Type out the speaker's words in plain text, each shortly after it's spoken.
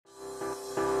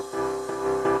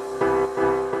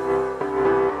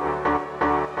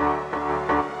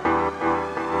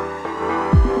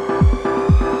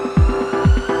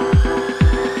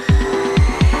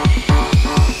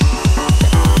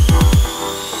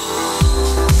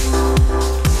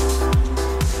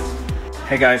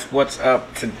Hey guys, what's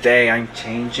up? Today I'm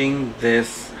changing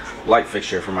this light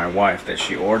fixture for my wife that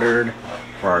she ordered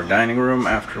for our dining room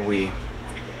after we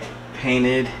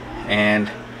painted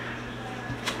and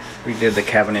redid the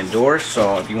cabinet doors.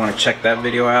 So if you want to check that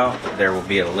video out, there will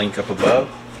be a link up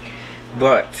above.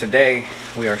 But today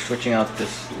we are switching out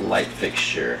this light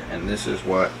fixture, and this is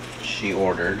what she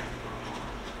ordered.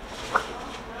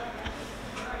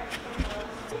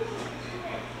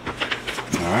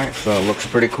 Alright, so it looks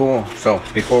pretty cool. So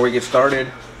before we get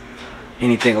started,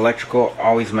 anything electrical,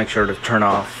 always make sure to turn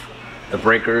off the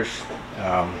breakers.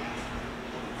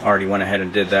 Already went ahead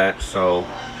and did that, so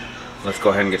let's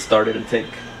go ahead and get started and take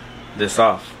this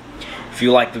off. If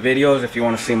you like the videos, if you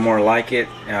want to see more like it,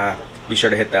 be sure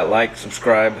to hit that like,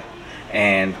 subscribe,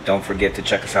 and don't forget to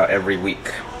check us out every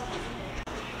week.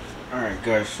 Alright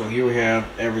guys, so here we have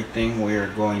everything we are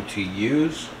going to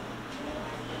use.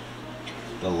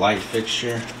 The light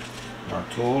fixture, our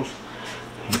tools,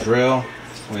 drill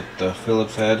with the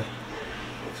Phillips head,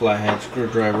 flathead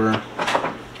screwdriver.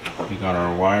 We got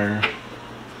our wire,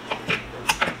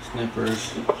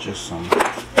 snippers, just some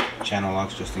channel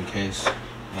locks just in case,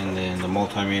 and then the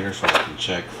multimeter so we can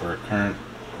check for current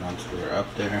once we're up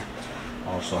there.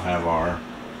 Also have our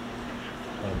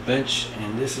bench,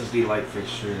 and this is the light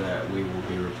fixture that we will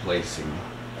be replacing.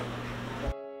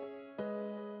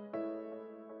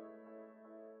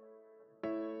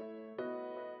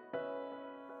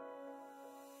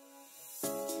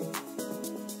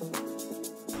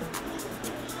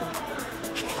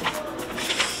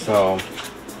 So,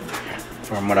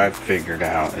 from what I've figured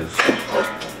out is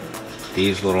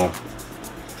these little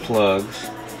plugs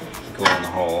go in the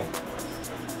hole.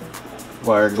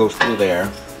 Wire goes through there.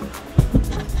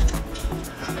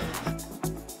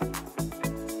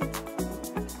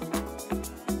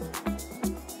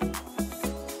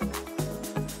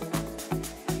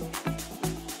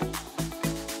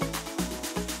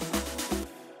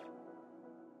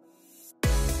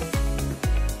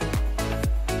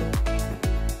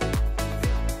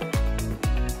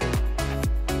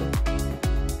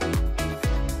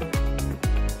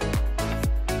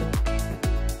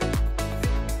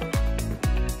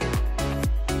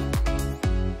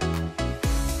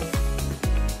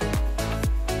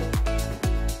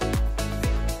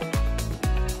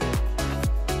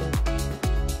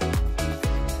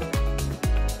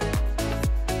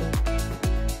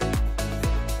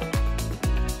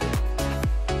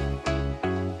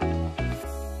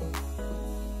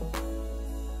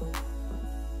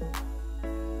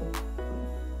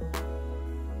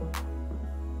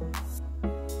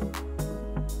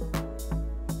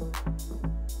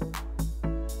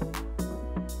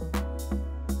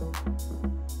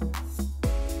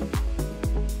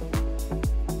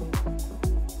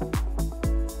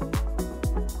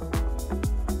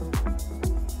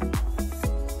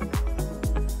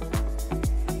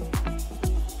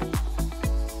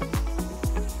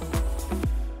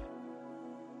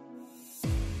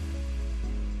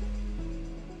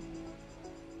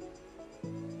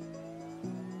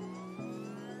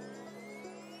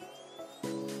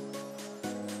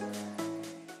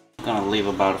 Gonna leave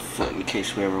about a foot in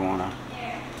case we ever want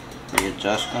to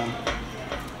readjust them.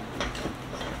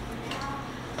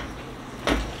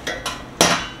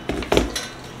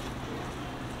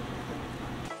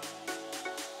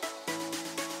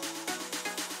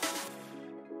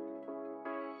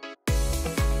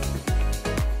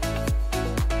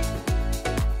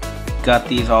 Got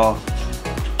these all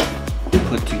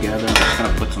put together. I'm just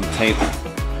gonna put some tape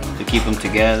to keep them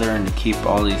together and to keep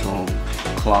all these little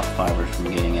cloth fibers from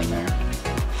getting in there.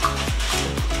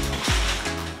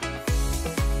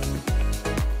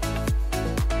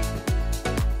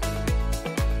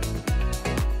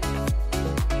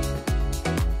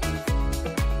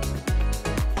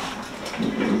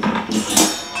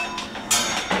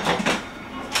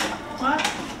 What?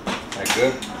 Is that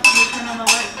good? Can you turn on the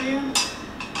light for you?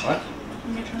 What?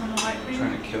 Can you turn on the light for you?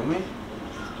 Trying to kill me?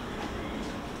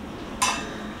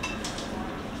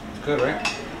 It's good, right?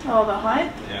 Oh, the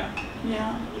height? Yeah.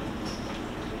 Yeah.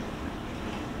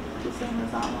 The same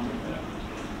as that one. Yeah.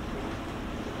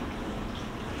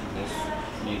 This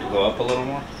need to go up a little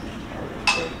more?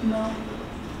 No.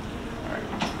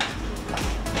 Alright.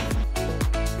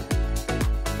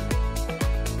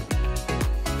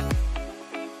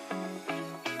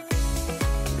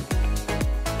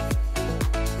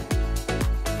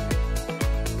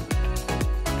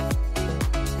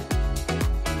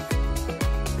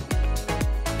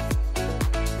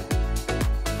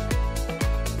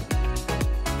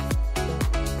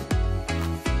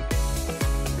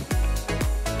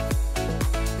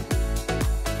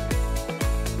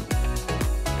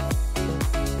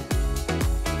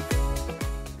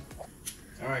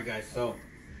 guys, so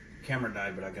camera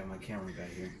died, but I got my camera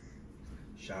back here.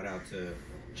 Shout out to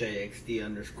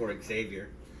JXD_Xavier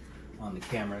on the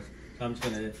cameras. So I'm just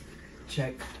gonna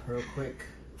check real quick.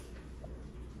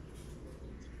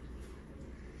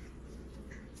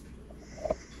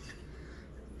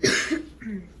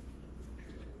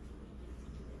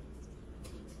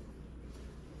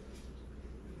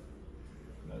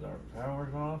 Let our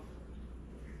power's off.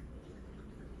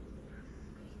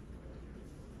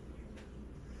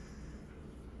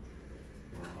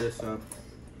 This up.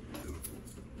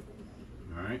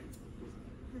 All right.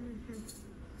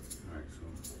 All right,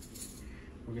 so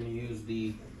we're gonna use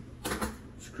the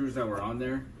screws that were on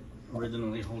there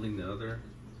originally holding the other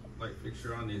light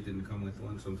fixture on. They didn't come with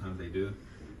one, sometimes they do.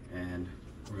 And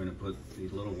we're gonna put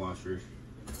these little washers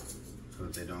so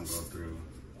that they don't go through.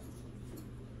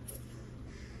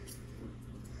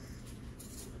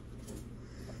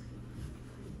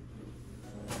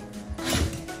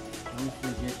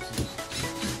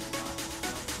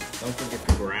 Don't forget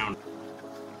the ground.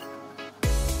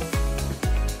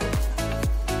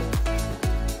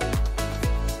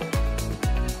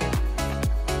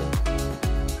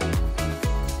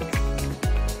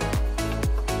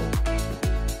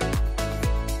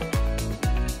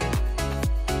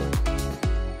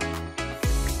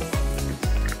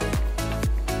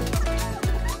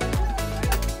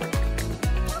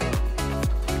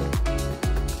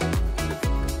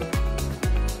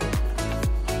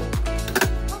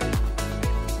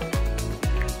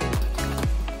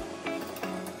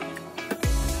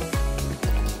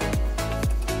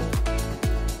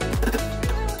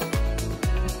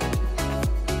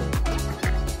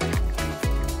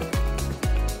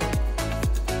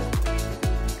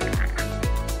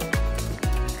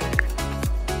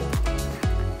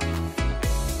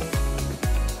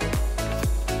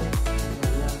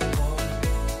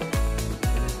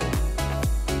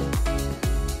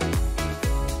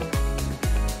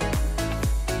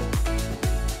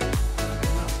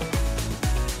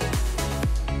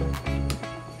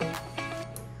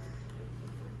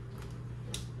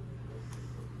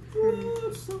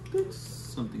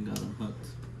 Something got unhooked.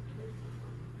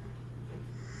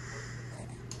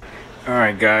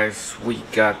 Alright guys, we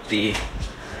got the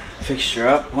fixture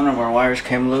up. One of our wires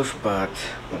came loose, but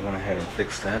we went ahead and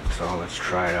fixed that, so let's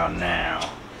try it out now.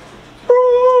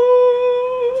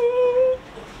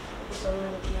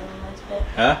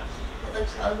 Huh? It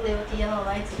looks ugly with the yellow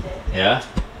lights a bit. Yeah?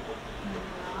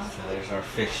 So there's our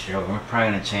fixture. We're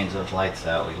probably gonna change those lights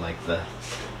out. We like the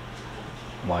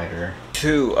wider.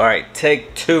 Two. Alright,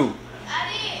 take two.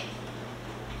 Daddy!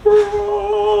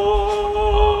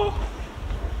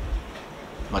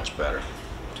 Much better.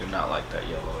 Do not like that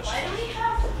yellowish. Why do we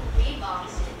have 3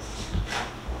 boxes?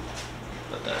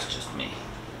 But that's just me.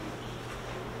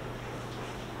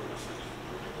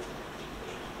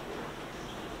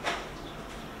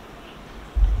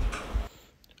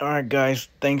 Alright guys,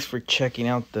 thanks for checking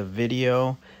out the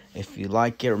video. If you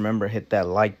like it, remember hit that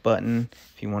like button.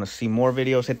 If you want to see more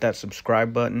videos, hit that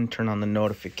subscribe button, turn on the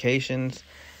notifications,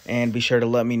 and be sure to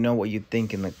let me know what you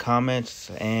think in the comments.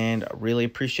 And I really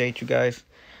appreciate you guys.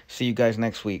 See you guys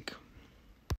next week.